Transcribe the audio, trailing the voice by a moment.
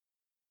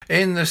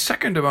In the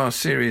second of our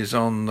series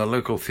on the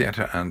local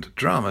theatre and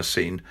drama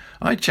scene,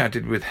 I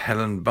chatted with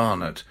Helen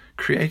Barnett,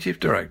 Creative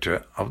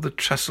Director of the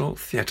Trestle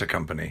Theatre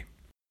Company.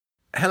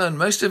 Helen,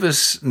 most of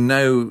us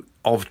know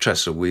of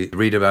Trestle. We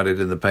read about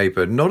it in the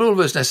paper. Not all of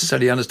us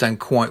necessarily understand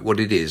quite what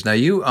it is. Now,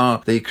 you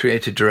are the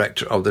Creative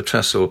Director of the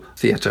Trestle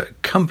Theatre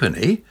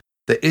Company.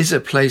 There is a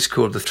place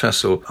called the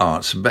Trestle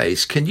Arts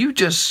Base. Can you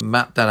just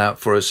map that out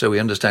for us so we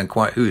understand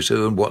quite who's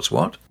who and what's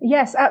what?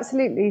 Yes,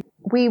 absolutely.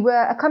 We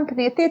were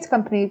a theatre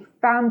company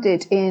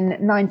founded in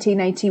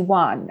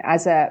 1981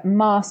 as a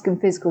mask and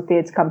physical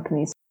theatre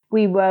company.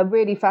 We were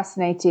really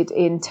fascinated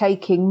in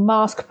taking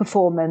mask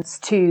performance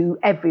to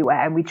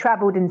everywhere. And we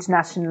travelled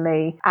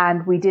internationally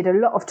and we did a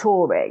lot of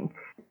touring.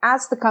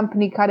 As the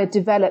company kind of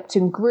developed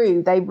and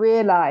grew, they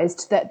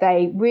realised that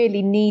they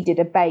really needed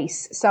a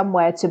base,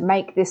 somewhere to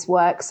make this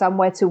work,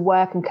 somewhere to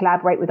work and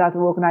collaborate with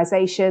other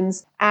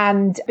organisations.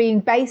 And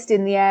being based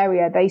in the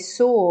area, they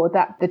saw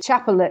that the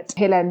chapel at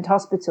Hill End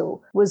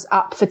Hospital was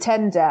up for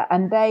tender,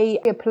 and they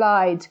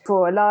applied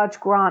for a large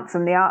grant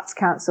from the Arts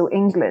Council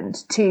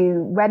England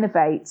to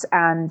renovate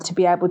and to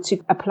be able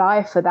to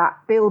apply for that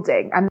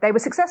building. And they were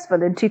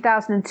successful in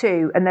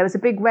 2002, and there was a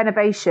big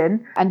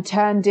renovation and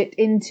turned it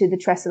into the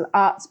Trestle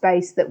Arts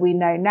Base that we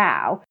know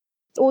now.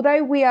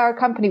 Although we are a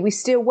company, we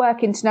still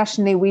work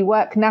internationally, we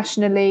work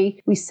nationally,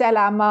 we sell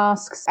our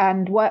masks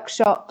and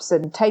workshops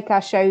and take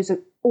our shows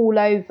all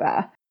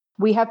over.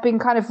 We have been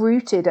kind of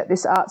rooted at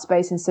this art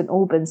space in St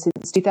Albans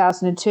since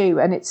 2002,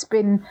 and it's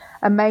been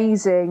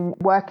amazing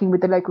working with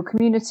the local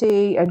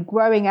community and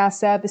growing our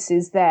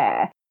services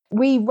there.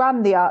 We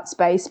run the art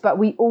space, but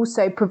we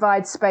also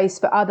provide space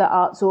for other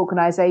arts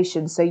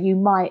organisations. So you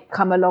might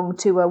come along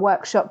to a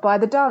workshop by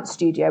the dance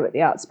studio at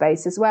the art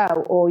space as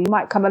well, or you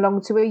might come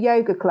along to a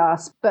yoga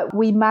class, but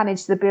we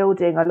manage the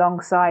building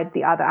alongside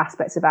the other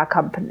aspects of our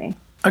company.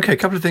 Okay, a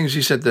couple of things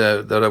you said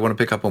there that I want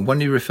to pick up on.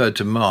 One, you referred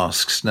to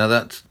masks. Now,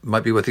 that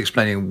might be worth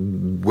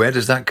explaining. Where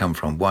does that come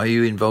from? Why are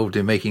you involved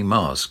in making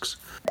masks?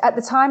 At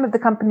the time of the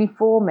company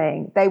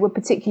forming, they were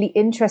particularly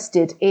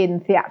interested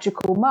in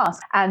theatrical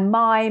masks and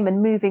mime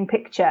and moving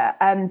picture.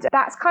 And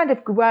that's kind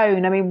of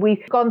grown. I mean,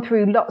 we've gone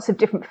through lots of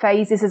different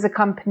phases as a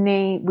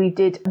company. We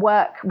did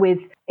work with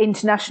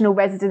international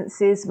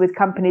residencies with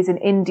companies in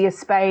India,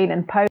 Spain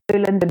and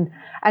Poland.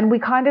 And we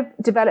kind of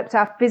developed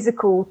our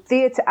physical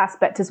theatre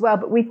aspect as well.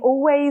 But we've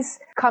always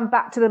come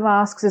back to the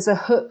masks as a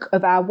hook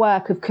of our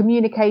work of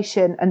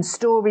communication and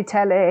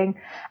storytelling.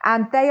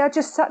 And they are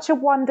just such a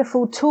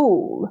wonderful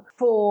tool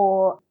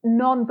for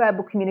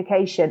non-verbal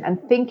communication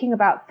and thinking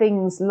about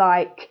things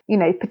like,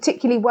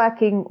 particularly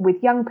working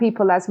with young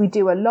people as we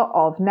do a lot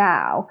of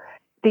now.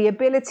 The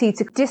ability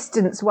to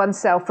distance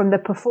oneself from the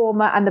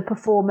performer and the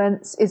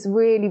performance is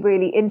really,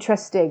 really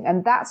interesting.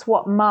 And that's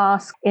what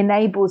mask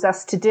enables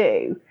us to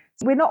do.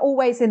 We're not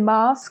always in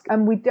mask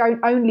and we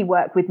don't only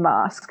work with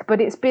mask,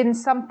 but it's been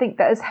something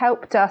that has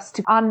helped us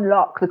to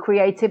unlock the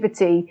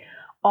creativity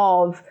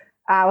of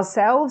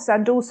ourselves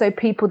and also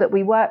people that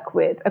we work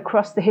with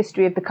across the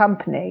history of the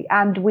company.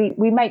 And we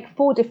make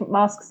 4 different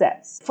mask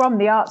sets from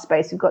the art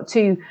space. We've got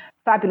 2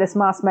 fabulous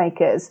mask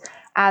makers,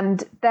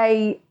 and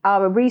they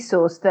are a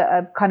resource that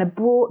are kind of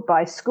brought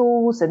by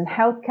schools and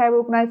healthcare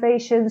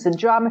organisations and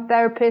drama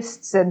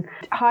therapists and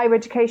higher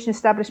education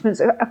establishments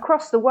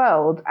across the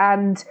world.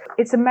 And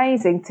it's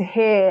amazing to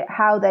hear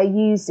how they're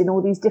used in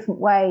all these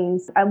different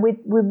ways. And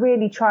we're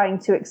really trying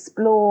to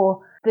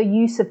explore the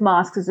use of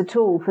masks as a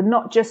tool for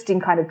not just in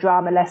kind of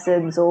drama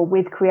lessons or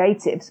with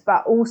creatives,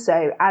 but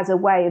also as a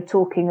way of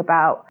talking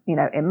about,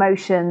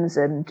 emotions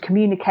and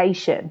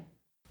communication.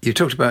 You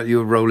talked about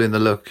your role in the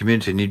local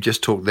community, and you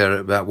just talked there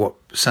about what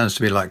sounds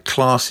to me like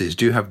classes.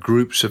 Do you have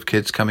groups of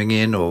kids coming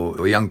in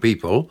or young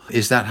people?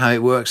 Is that how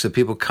it works, that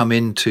people come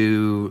in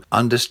to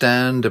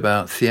understand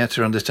about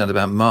theatre, understand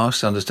about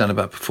masks, understand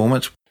about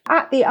performance?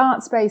 At the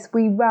Art Space,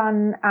 we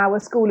run our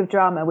School of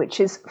Drama, which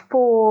is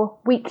 4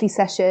 weekly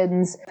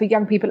sessions for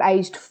young people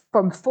aged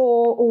from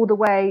 4 all the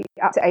way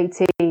up to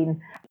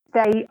 18.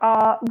 They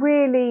are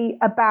really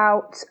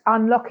about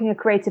unlocking a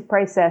creative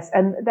process,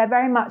 and they're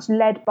very much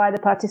led by the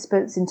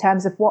participants in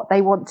terms of what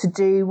they want to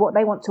do, what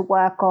they want to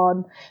work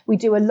on. We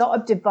do a lot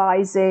of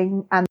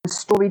devising and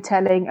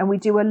storytelling, and we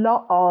do a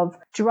lot of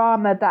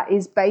drama that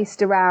is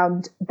based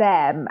around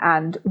them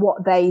and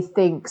what they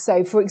think.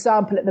 So, for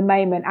example, at the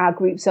moment, our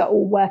groups are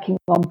all working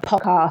on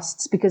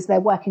podcasts because they're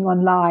working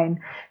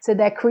online. So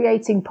they're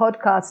creating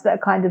podcasts that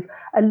are kind of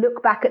a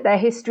look back at their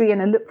history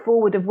and a look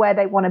forward of where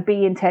they want to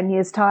be in 10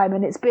 years' time.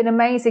 And it's been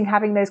amazing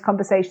having those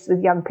conversations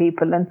with young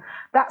people. And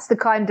that's the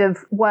kind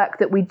of work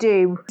that we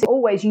do,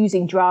 always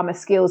using drama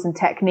skills and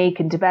technique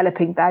and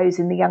developing those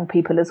in the young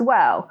people as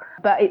well.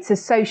 But it's a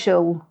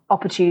social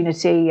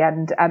opportunity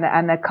and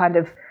a kind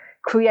of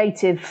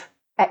creative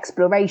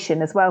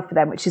exploration as well for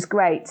them, which is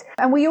great.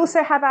 And we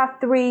also have our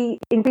 3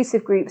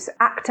 inclusive groups,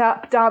 Act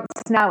Up, Dance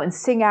Now and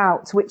Sing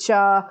Out, which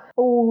are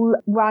all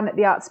run at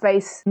the Art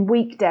Space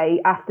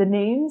weekday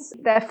afternoons.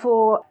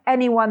 Therefore,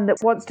 anyone that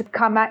wants to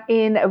come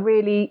in a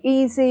really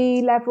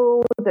easy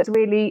level, that's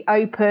really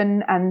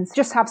open and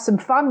just have some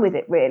fun with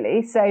it,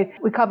 really. So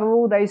we cover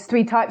all those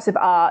 3 types of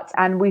art,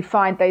 and we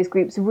find those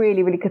groups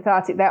really, really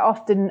cathartic. They're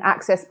often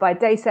accessed by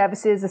day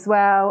services as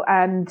well,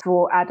 and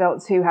for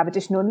adults who have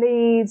additional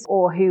needs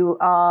or who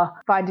are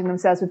finding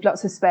themselves with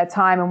lots of spare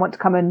time and want to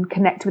come and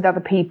connect with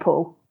other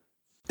people.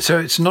 So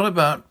it's not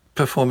about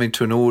performing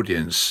to an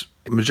audience.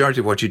 The majority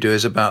of what you do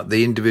is about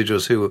the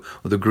individuals or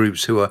the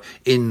groups who are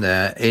in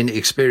there, in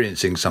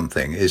experiencing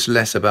something. It's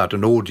less about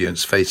an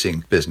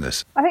audience-facing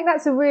business. I think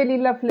that's a really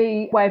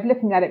lovely way of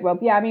looking at it, Rob.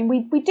 Yeah, I mean,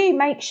 we do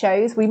make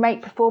shows, we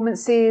make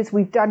performances,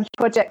 we've done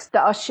projects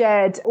that are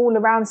shared all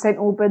around St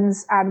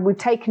Albans, and we've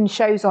taken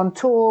shows on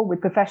tour with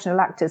professional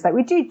actors. Like,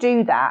 we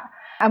do that.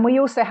 And we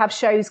also have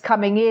shows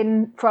coming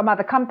in from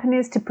other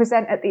companies to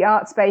present at the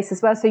Art Space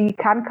as well. So you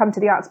can come to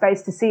the Art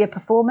Space to see a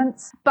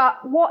performance. But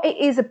what it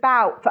is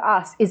about for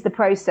us is the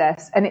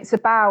process. And it's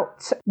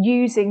about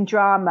using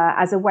drama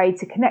as a way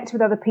to connect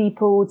with other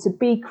people, to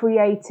be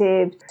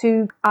creative,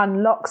 to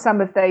unlock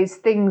some of those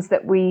things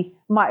that we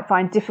might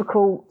find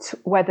difficult,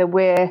 whether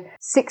we're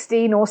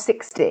 16 or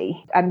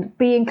 60, and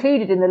be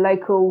included in the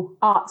local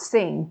art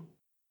scene.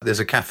 There's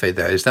a cafe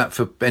there. Is that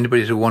for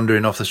anybody to wander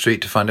in off the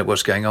street to find out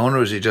what's going on,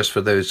 or is it just for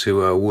those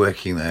who are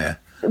working there?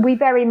 We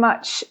very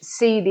much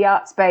see the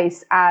Art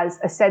Space as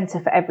a centre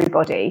for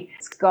everybody.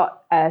 It's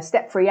got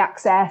step-free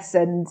access,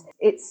 and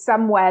it's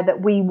somewhere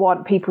that we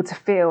want people to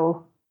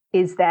feel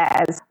is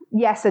theirs.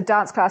 Yes, a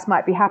dance class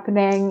might be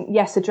happening.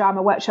 Yes, a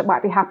drama workshop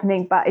might be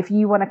happening. But if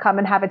you want to come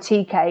and have a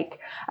tea cake,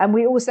 and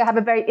we also have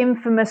a very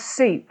infamous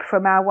soup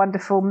from our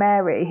wonderful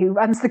Mary, who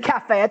runs the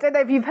cafe. I don't know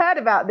if you've heard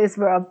about this,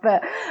 Rob,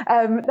 but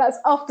that's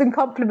often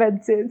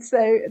complimented.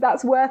 So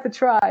that's worth a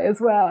try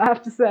as well, I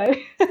have to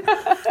say.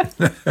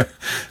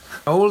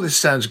 All this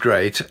sounds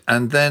great.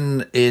 And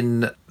then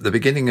in the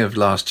beginning of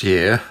last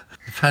year,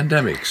 the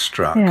pandemic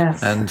struck.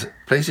 Yes. And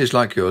places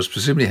like yours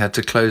presumably had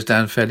to close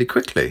down fairly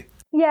quickly.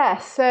 Yeah,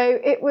 so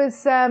it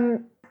was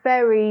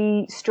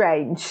very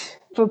strange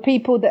for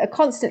people that are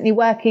constantly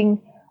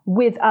working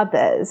with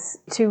others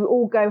to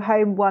all go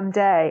home one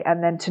day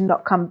and then to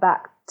not come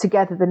back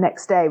together the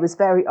next day was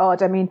very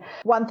odd. I mean,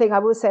 one thing I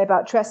will say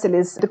about Trestle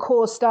is the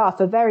core staff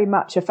are very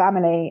much a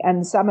family,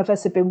 and some of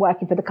us have been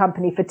working for the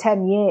company for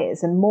 10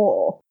 years and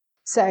more.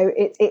 So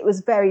it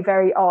was very,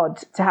 very odd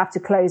to have to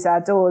close our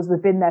doors.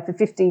 We've been there for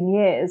 15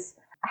 years.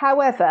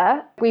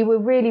 However, we were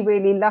really,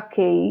 really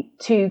lucky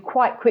to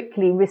quite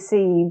quickly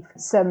receive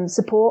some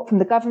support from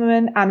the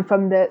government and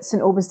from the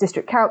St Albans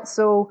District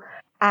Council.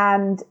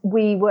 And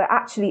we were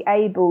actually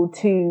able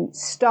to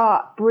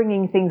start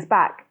bringing things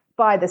back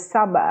by the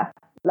summer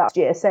last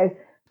year. So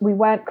we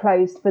weren't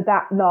closed for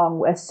that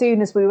long. As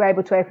soon as we were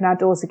able to open our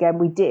doors again,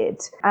 we did.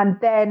 And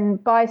then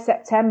by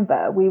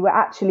September, we were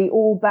actually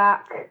all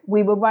back.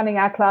 We were running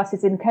our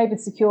classes in COVID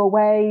secure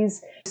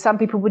ways. Some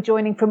people were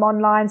joining from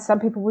online.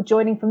 Some people were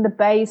joining from the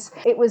base.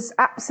 It was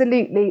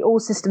absolutely all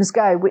systems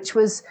go, which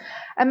was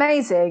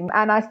amazing.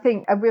 And I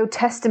think a real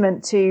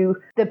testament to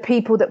the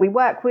people that we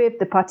work with,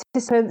 the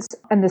participants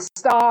and the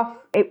staff.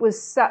 It was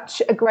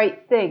such a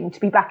great thing to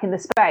be back in the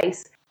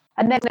space.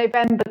 And then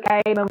November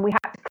came and we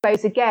had to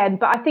close again.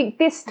 But I think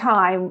this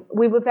time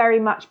we were very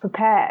much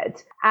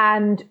prepared,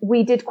 and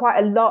we did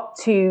quite a lot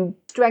to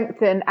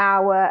strengthen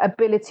our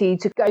ability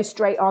to go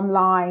straight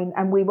online.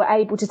 And we were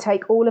able to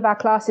take all of our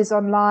classes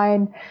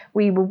online.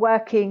 We were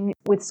working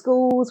with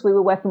schools. We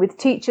were working with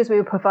teachers. We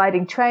were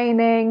providing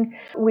training.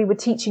 We were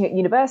teaching at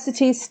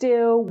universities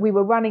still. We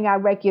were running our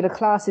regular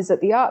classes at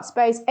the Art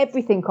Space,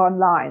 everything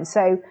online.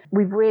 So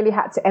we've really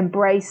had to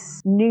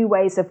embrace new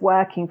ways of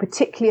working,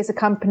 particularly as a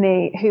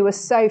company who are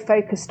so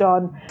focused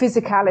on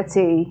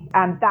physicality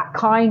and that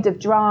kind of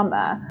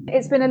drama.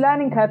 It's been a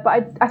learning curve,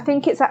 but I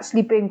think it's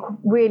actually been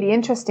really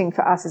interesting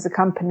for us as a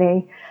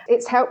company.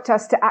 It's helped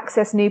us to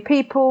access new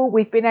people.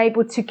 We've been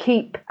able to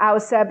keep our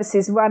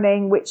services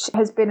running, which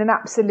has been an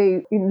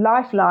absolute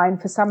lifeline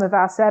for some of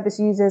our service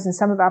users and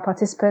some of our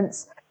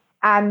participants.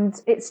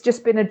 And it's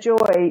just been a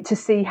joy to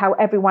see how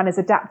everyone has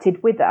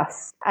adapted with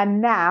us.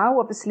 And now,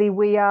 obviously,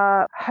 we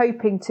are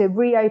hoping to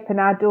reopen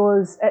our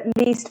doors, at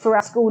least for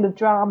our School of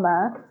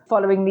Drama,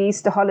 following the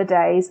Easter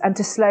holidays, and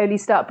to slowly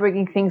start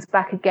bringing things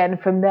back again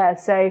from there.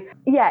 So,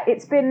 yeah,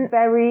 it's been a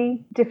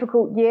very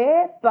difficult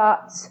year,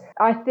 but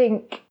I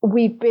think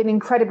we've been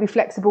incredibly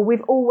flexible.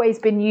 We've always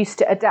been used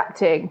to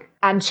adapting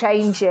and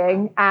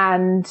changing,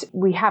 and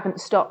we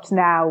haven't stopped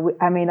now.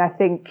 I mean, I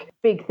think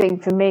big thing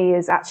for me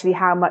is actually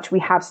how much we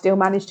have still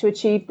managed to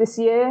achieve this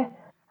year,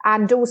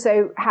 and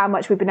also how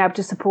much we've been able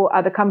to support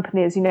other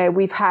companies. You know,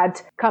 we've had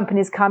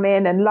companies come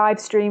in and live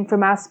stream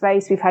from our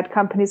space. We've had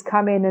companies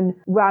come in and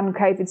run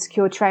COVID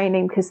secure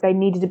training because they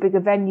needed a bigger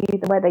venue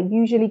than where they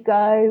usually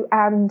go.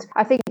 And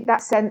I think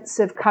that sense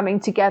of coming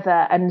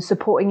together and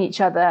supporting each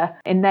other,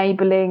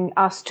 enabling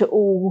us to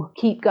all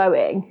keep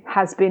going,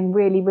 has been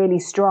really, really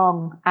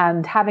strong.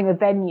 And having a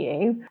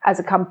venue as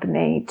a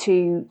company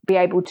to be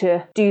able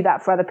to do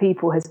that for other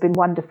people has been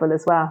wonderful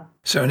as well.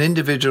 So an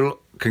individual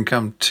can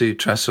come to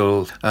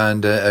Trestle,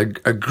 and a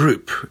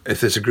group, if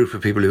there's a group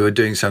of people who are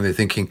doing something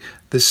thinking,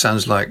 this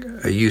sounds like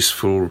a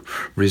useful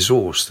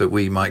resource that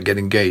we might get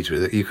engaged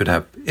with, you could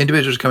have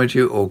individuals coming to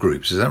you or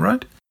groups, is that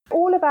right?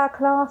 All of our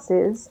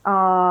classes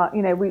are,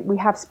 we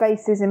have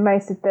spaces in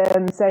most of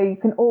them, so you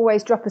can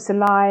always drop us a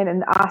line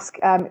and ask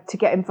to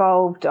get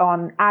involved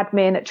on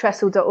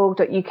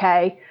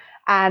admin@trestle.org.uk.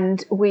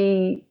 And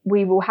we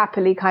will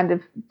happily kind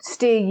of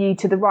steer you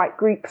to the right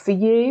group for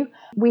you.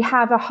 We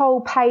have a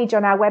whole page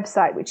on our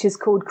website, which is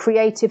called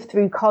Creative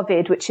Through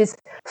COVID, which is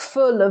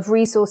full of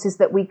resources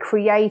that we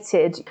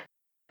created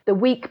the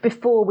week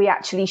before we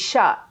actually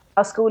shut.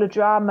 Our School of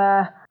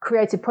Drama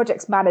creative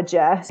projects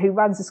manager who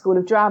runs the School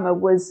of Drama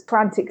was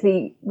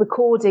frantically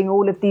recording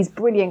all of these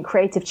brilliant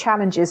creative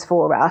challenges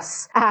for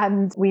us.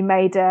 And we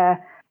made a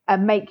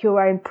make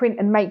your own print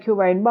and make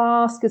your own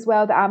mask as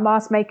well that our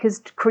mask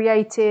makers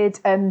created.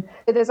 And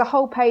there's a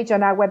whole page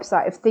on our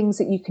website of things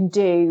that you can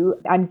do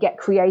and get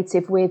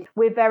creative with.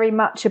 We're very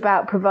much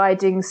about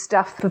providing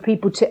stuff for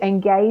people to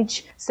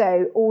engage.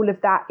 So all of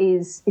that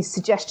is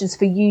suggestions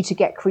for you to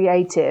get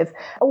creative.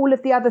 All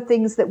of the other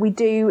things that we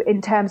do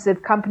in terms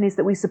of companies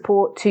that we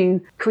support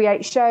to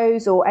create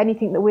shows or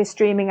anything that we're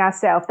streaming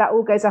ourselves, that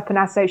all goes up on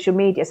our social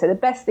media. So the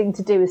best thing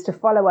to do is to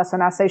follow us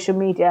on our social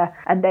media,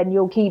 and then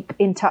you'll keep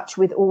in touch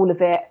with all of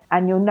it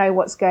and you'll know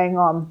what's going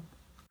on.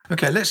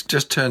 Okay, let's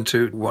just turn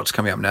to what's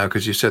coming up now,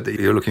 because you said that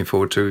you're looking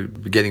forward to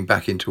getting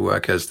back into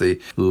work as the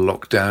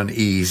lockdown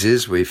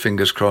eases. We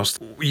fingers crossed.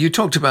 You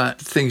talked about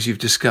things you've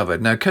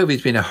discovered. Now,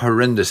 COVID's been a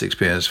horrendous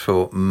experience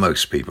for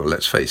most people,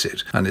 let's face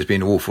it. And it's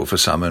been awful for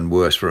some and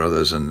worse for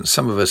others. And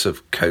some of us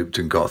have coped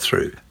and got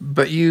through.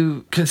 But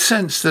you can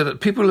sense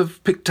that people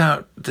have picked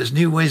out there's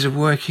new ways of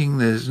working.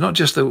 There's not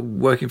just the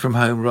working from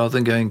home rather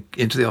than going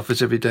into the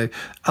office every day.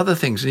 Other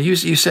things. And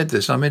you said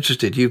this, and I'm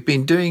interested. You've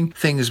been doing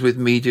things with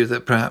media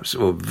that perhaps,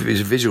 or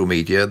visual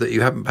media that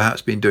you haven't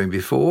perhaps been doing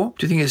before.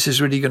 Do you think this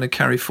is really going to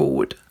carry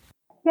forward?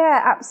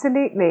 Yeah,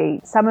 absolutely.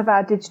 Some of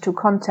our digital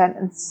content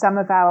and some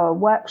of our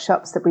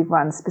workshops that we've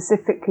run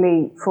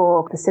specifically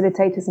for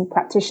facilitators and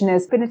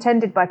practitioners been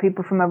attended by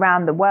people from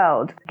around the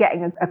world.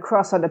 Getting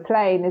across on a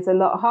plane is a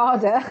lot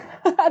harder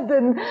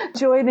than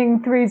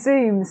joining through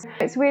Zooms.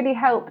 It's really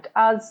helped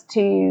us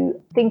to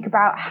think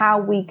about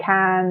how we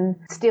can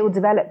still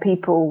develop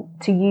people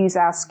to use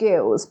our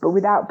skills, but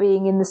without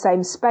being in the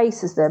same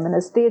space as them. And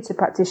as theatre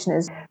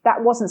practitioners,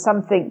 that wasn't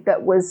something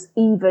that was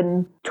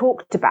even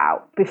talked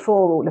about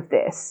before all of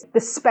this. The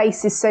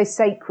space is so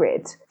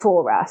sacred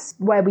for us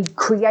where we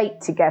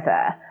create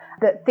together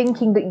that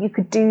thinking that you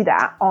could do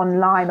that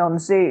online on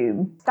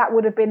Zoom, that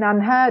would have been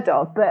unheard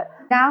of. But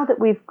now that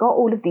we've got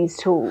all of these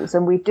tools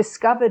and we've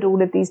discovered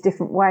all of these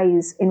different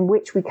ways in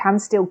which we can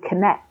still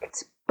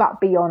connect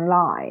but be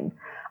online,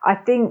 I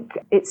think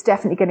it's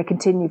definitely going to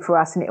continue for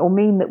us, and it will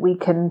mean that we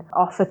can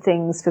offer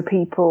things for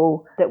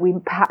people that we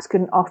perhaps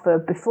couldn't offer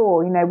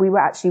before. We were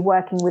actually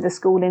working with a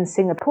school in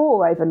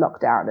Singapore over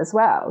lockdown as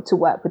well to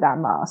work with our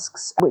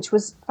masks, which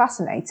was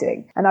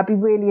fascinating. And I'd be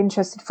really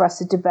interested for us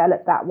to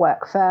develop that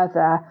work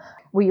further.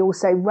 We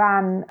also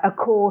ran a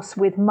course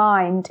with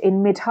Mind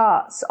in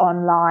Mid-Hearts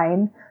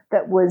online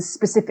that was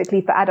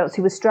specifically for adults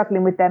who were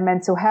struggling with their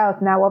mental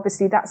health. Now,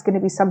 obviously, that's going to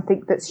be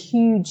something that's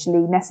hugely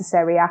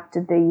necessary after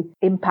the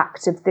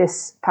impact of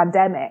this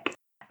pandemic,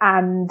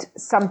 and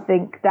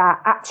something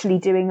that actually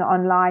doing it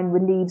online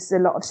relieves a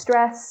lot of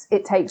stress.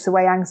 It takes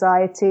away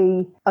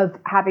anxiety of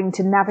having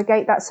to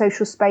navigate that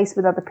social space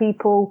with other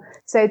people.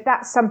 So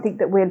that's something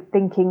that we're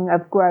thinking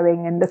of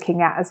growing and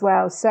looking at as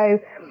well. So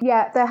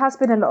yeah, there has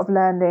been a lot of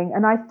learning,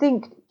 and I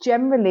think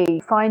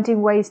generally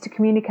finding ways to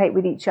communicate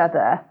with each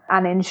other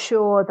and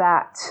ensure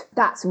that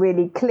that's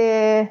really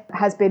clear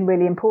has been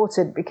really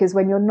important, because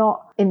when you're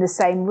not in the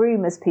same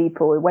room as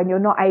people, when you're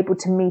not able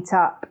to meet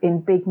up in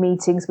big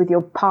meetings with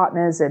your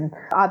partners and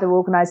other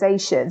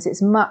organisations,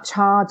 it's much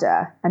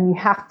harder, and you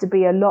have to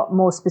be a lot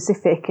more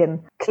specific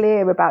and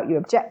clear about your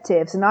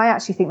objectives. And I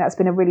actually think that's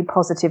been a really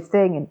positive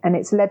thing, and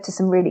it's led to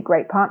some really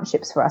great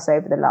partnerships for us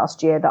over the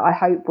last year that I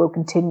hope will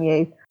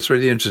continue. It's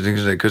really interesting,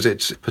 isn't it? Because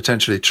it's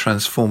potentially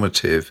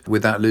transformative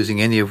without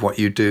losing any of what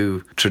you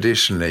do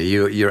traditionally.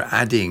 You're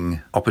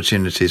adding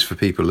opportunities for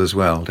people as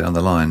well down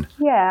the line.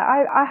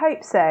 Yeah, I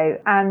hope so.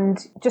 And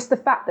just the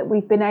fact that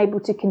we've been able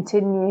to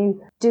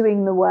continue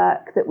doing the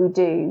work that we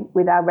do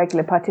with our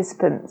regular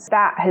participants,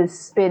 that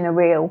has been a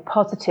real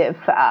positive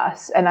for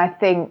us. And I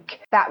think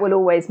that will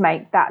always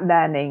make that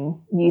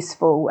learning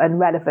useful and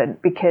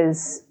relevant,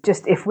 because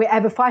just if we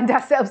ever find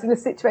ourselves in a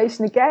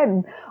situation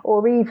again,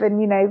 or even,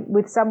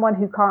 with someone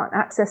who can't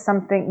access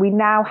something, we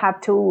now have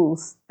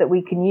tools that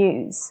we can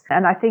use.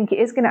 And I think it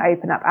is going to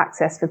open up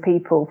access for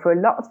people, for a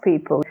lot of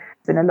people.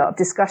 There's been a lot of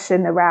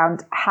discussion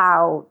around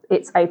how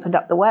it's opened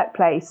up the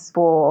workplace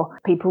for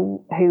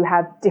people who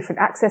have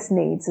different access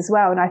needs as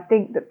well. And I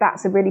think that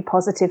that's a really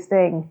positive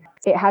thing.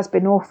 It has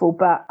been awful,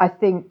 but I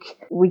think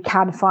we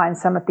can find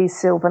some of these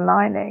silver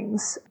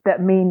linings that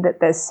mean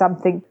that there's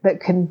something that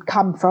can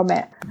come from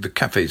it. The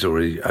cafe's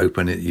already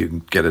open. You can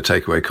get a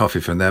takeaway coffee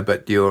from there,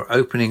 but you're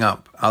opening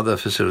up other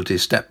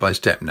facilities step by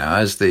step now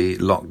as the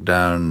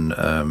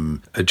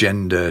lockdown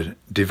agenda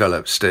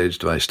develops stage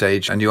by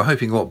stage. And you're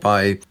hoping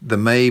by the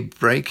May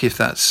break, if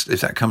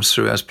that comes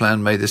through as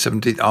planned, May the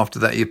 17th, after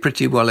that, you're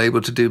pretty well able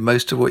to do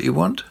most of what you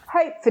want?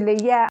 Hopefully,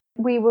 yeah.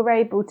 We were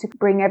able to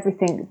bring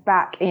everything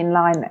back in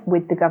line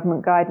with the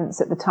government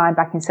guidance at the time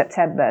back in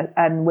September,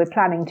 and we're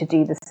planning to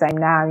do the same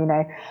now.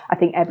 I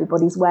think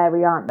everybody's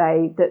wary, aren't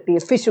they, that the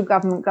official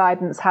government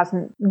guidance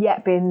hasn't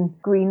yet been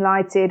green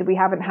lighted. We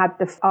haven't had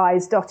the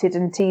I's dotted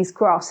and T's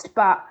crossed,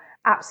 but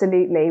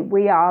absolutely,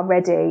 we are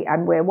ready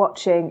and we're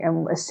watching.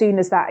 And as soon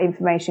as that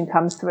information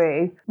comes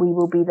through, we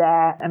will be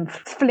there and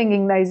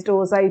flinging those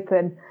doors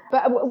open.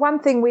 But one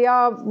thing we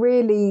are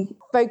really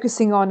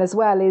focusing on as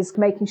well is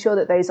making sure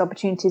that those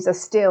opportunities are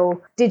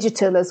still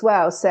digital as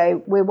well.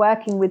 So we're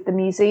working with the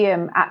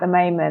museum at the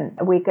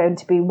moment. We're going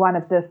to be one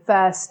of the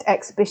first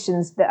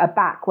exhibitions that are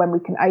back when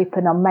we can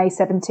open on May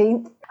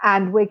 17th.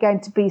 And we're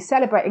going to be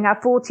celebrating our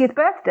 40th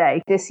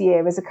birthday this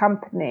year as a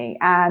company.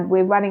 And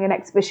we're running an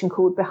exhibition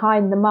called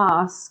Behind the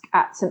Mask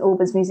at St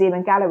Albans Museum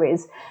and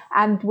Galleries.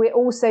 And we're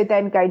also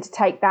then going to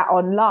take that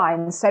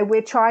online. So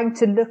we're trying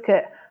to look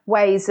at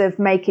ways of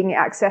making it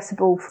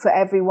accessible for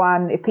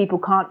everyone if people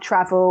can't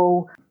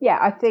travel. Yeah,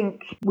 I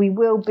think we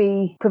will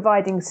be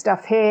providing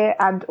stuff here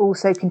and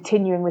also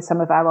continuing with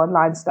some of our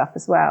online stuff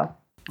as well.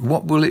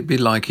 What will it be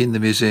like in the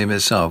museum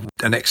itself?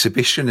 An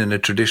exhibition in a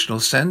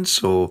traditional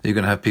sense, or are you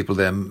going to have people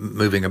there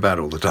moving about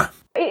all the time?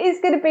 It is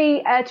going to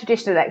be a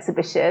traditional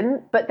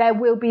exhibition, but there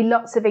will be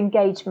lots of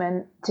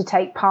engagement to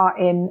take part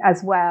in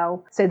as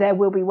well. So there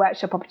will be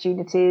workshop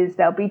opportunities,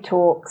 there'll be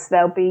talks,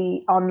 there'll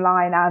be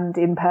online and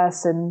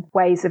in-person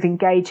ways of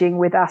engaging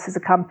with us as a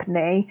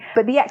company.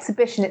 But the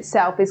exhibition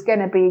itself is going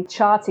to be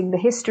charting the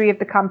history of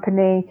the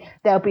company.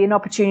 There'll be an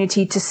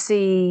opportunity to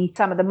see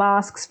some of the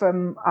masks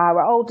from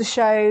our older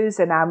shows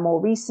and our more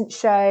recent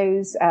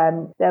shows.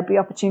 There'll be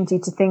opportunity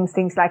to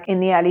things like in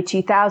the early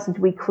 2000s,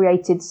 we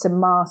created some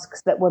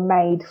masks that were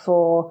made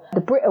for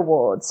the Brit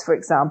Awards, for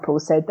example.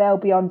 So they'll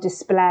be on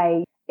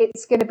display.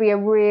 It's going to be a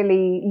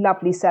really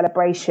lovely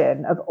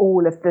celebration of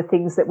all of the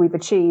things that we've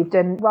achieved.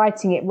 And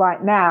writing it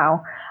right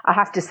now, I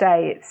have to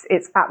say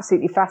it's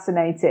absolutely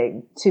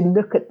fascinating to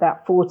look at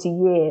that 40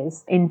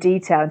 years in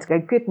detail and to go,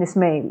 goodness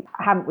me,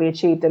 haven't we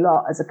achieved a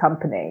lot as a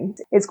company?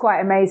 It's quite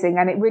amazing.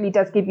 And it really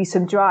does give you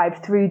some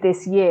drive through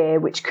this year,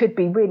 which could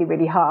be really,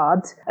 really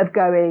hard, of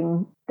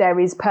going, there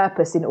is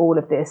purpose in all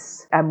of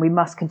this and we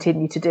must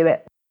continue to do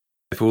it.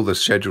 If all the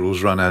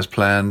schedules run as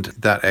planned,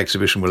 that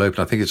exhibition will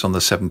open, I think it's on the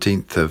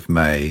 17th of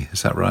May,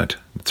 is that right?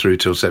 Through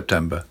till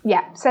September?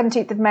 Yeah,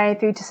 17th of May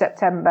through to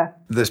September.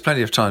 There's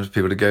plenty of time for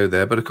people to go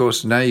there, but of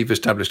course now you've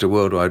established a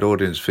worldwide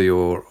audience for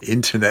your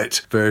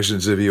internet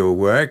versions of your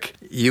work,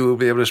 you will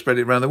be able to spread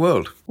it around the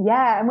world.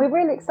 Yeah, and we're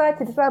really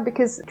excited as well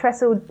because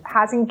Trestle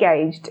has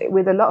engaged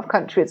with a lot of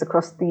countries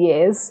across the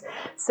years.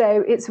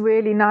 So it's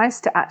really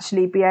nice to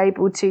actually be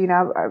able to,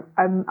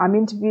 I'm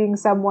interviewing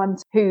someone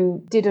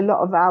who did a lot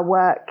of our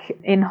work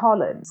in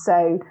Holland.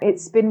 So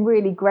it's been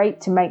really great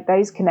to make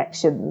those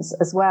connections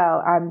as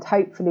well. And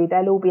hopefully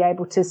they'll all be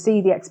able to see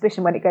the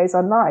exhibition when it goes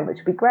online, which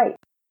would be great.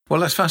 Well,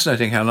 that's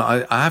fascinating,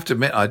 Helen. I have to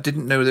admit, I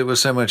didn't know there was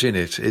so much in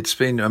it. It's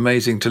been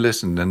amazing to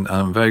listen, and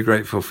I'm very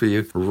grateful for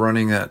you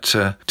running that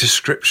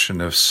description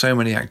of so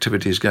many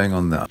activities going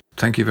on there.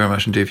 Thank you very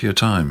much indeed for your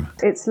time.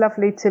 It's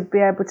lovely to be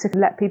able to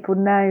let people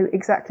know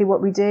exactly what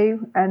we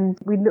do, and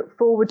we look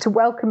forward to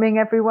welcoming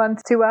everyone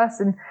to us.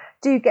 And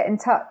do get in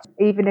touch,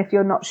 even if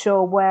you're not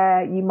sure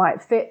where you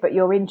might fit, but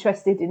you're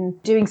interested in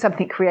doing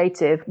something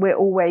creative. We're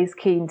always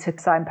keen to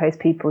signpost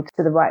people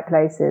to the right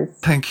places.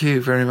 Thank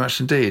you very much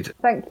indeed.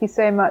 Thank you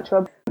so much,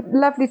 Rob.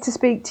 Lovely to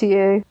speak to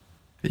you.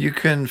 You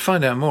can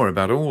find out more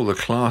about all the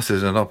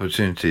classes and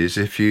opportunities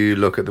if you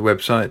look at the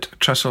website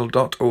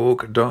trestle.org.uk.